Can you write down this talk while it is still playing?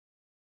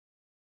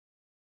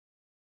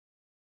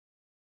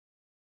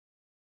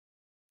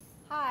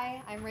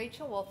Hi, I'm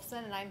Rachel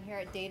Wolfson, and I'm here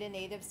at Data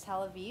Natives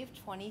Tel Aviv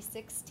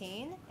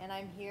 2016, and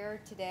I'm here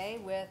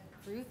today with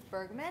Ruth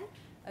Bergman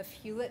of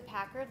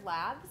Hewlett-Packard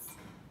Labs.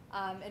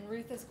 And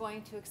Ruth is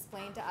going to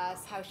explain to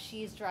us how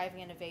she's driving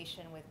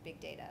innovation with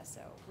big data.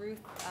 So Ruth,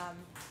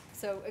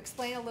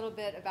 explain a little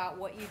bit about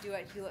what you do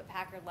at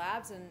Hewlett-Packard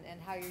Labs and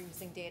how you're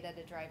using data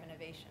to drive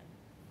innovation.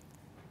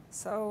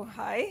 So,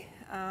 hi,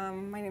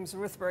 my name is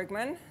Ruth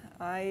Bergman.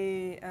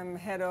 I am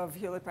head of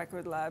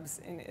Hewlett-Packard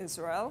Labs in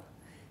Israel.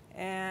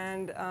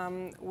 And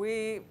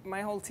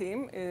my whole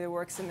team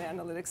works in the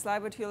analytics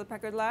lab at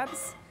Hewlett-Packard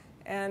Labs.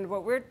 And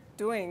what we're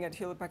doing at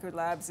Hewlett-Packard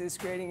Labs is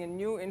creating a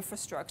new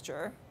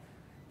infrastructure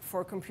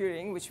for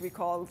computing, which we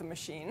call the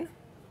machine.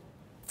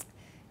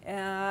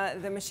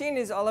 The machine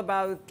is all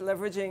about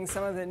leveraging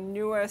some of the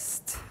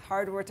newest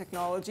hardware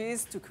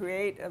technologies to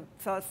create a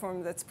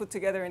platform that's put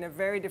together in a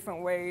very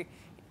different way,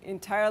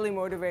 entirely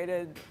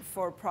motivated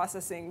for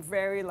processing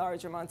very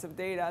large amounts of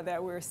data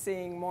that we're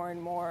seeing more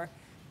and more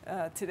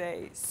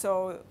today.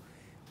 So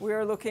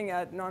we're looking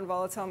at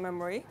non-volatile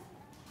memory,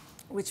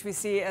 which we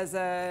see as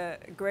a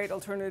great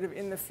alternative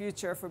in the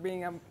future for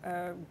being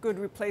a good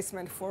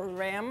replacement for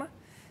RAM,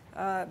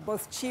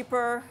 both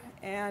cheaper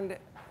and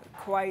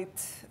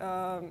quite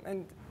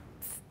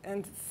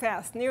and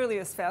fast, nearly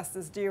as fast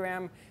as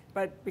DRAM,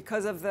 but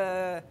because of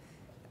the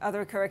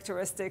other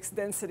characteristics,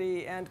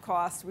 density and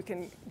cost, we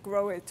can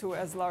grow it to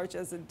as large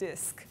as a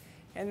disk.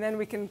 And then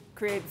we can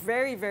create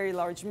very, very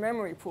large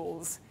memory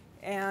pools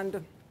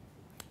and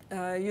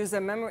use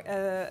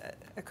a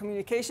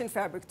communication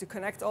fabric to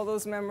connect all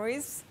those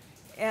memories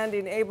and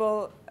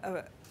enable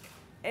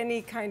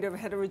any kind of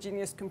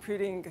heterogeneous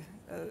computing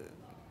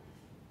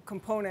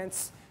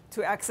components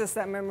to access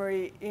that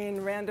memory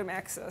in random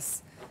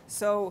access.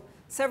 So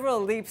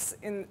several leaps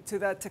into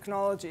that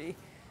technology.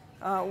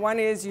 One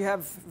is you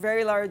have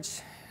very large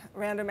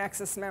random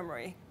access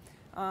memory.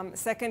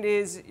 Second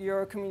is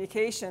your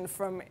communication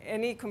from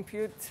any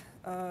compute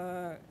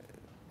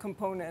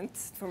component,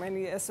 from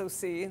any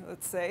SoC,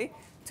 let's say,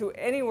 to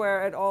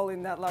anywhere at all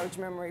in that large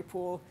memory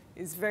pool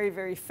is very,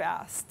 very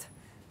fast.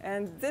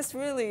 And this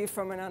really,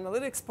 from an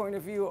analytics point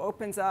of view,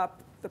 opens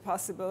up the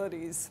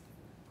possibilities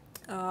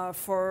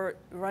for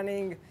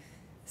running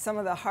some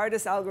of the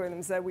hardest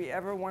algorithms that we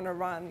ever want to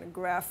run: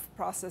 graph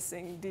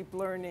processing, deep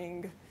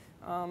learning,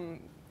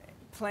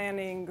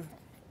 planning,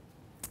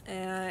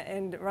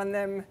 and run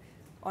them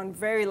on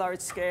very large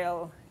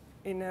scale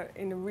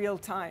in real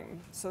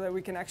time, so that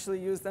we can actually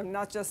use them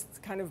not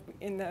just kind of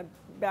in the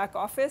back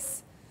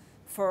office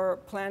for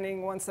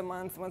planning once a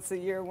month, once a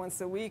year, once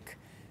a week,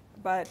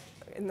 but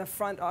in the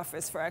front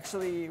office for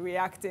actually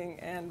reacting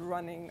and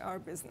running our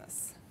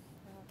business.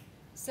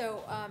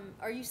 So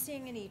are you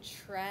seeing any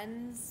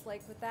trends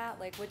like with that?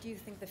 Like, what do you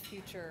think the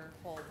future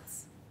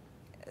holds?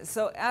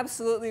 So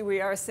absolutely, we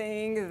are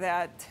seeing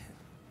that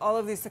all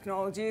of these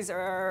technologies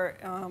are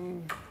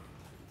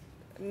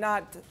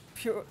not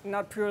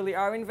purely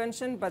our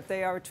invention, but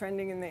they are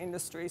trending in the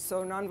industry.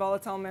 So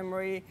non-volatile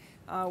memory,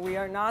 we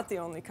are not the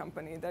only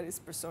company that is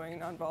pursuing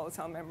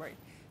non-volatile memory.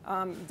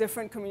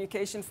 Different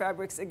communication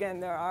fabrics, again,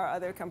 there are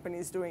other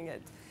companies doing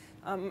it.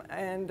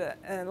 And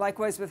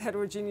likewise with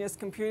heterogeneous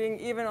computing,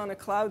 even on a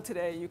cloud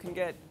today, you can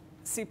get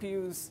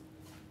CPUs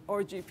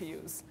or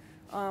GPUs.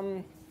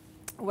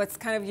 What's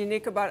kind of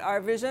unique about our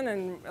vision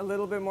and a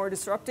little bit more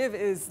disruptive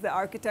is the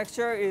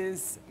architecture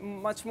is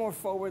much more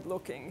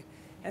forward-looking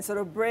and sort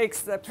of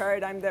breaks the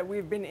paradigm that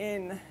we've been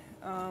in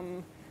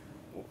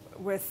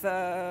with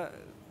the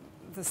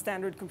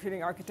standard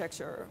computing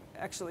architecture,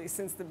 actually,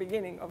 since the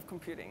beginning of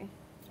computing.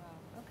 Wow.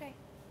 Okay,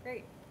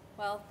 great.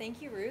 Well,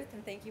 thank you, Ruth,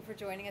 and thank you for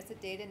joining us at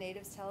Data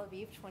Natives Tel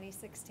Aviv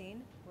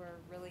 2016. We're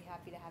really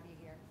happy to have you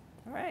here.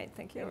 All right,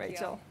 thank you, Thank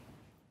Rachel. you.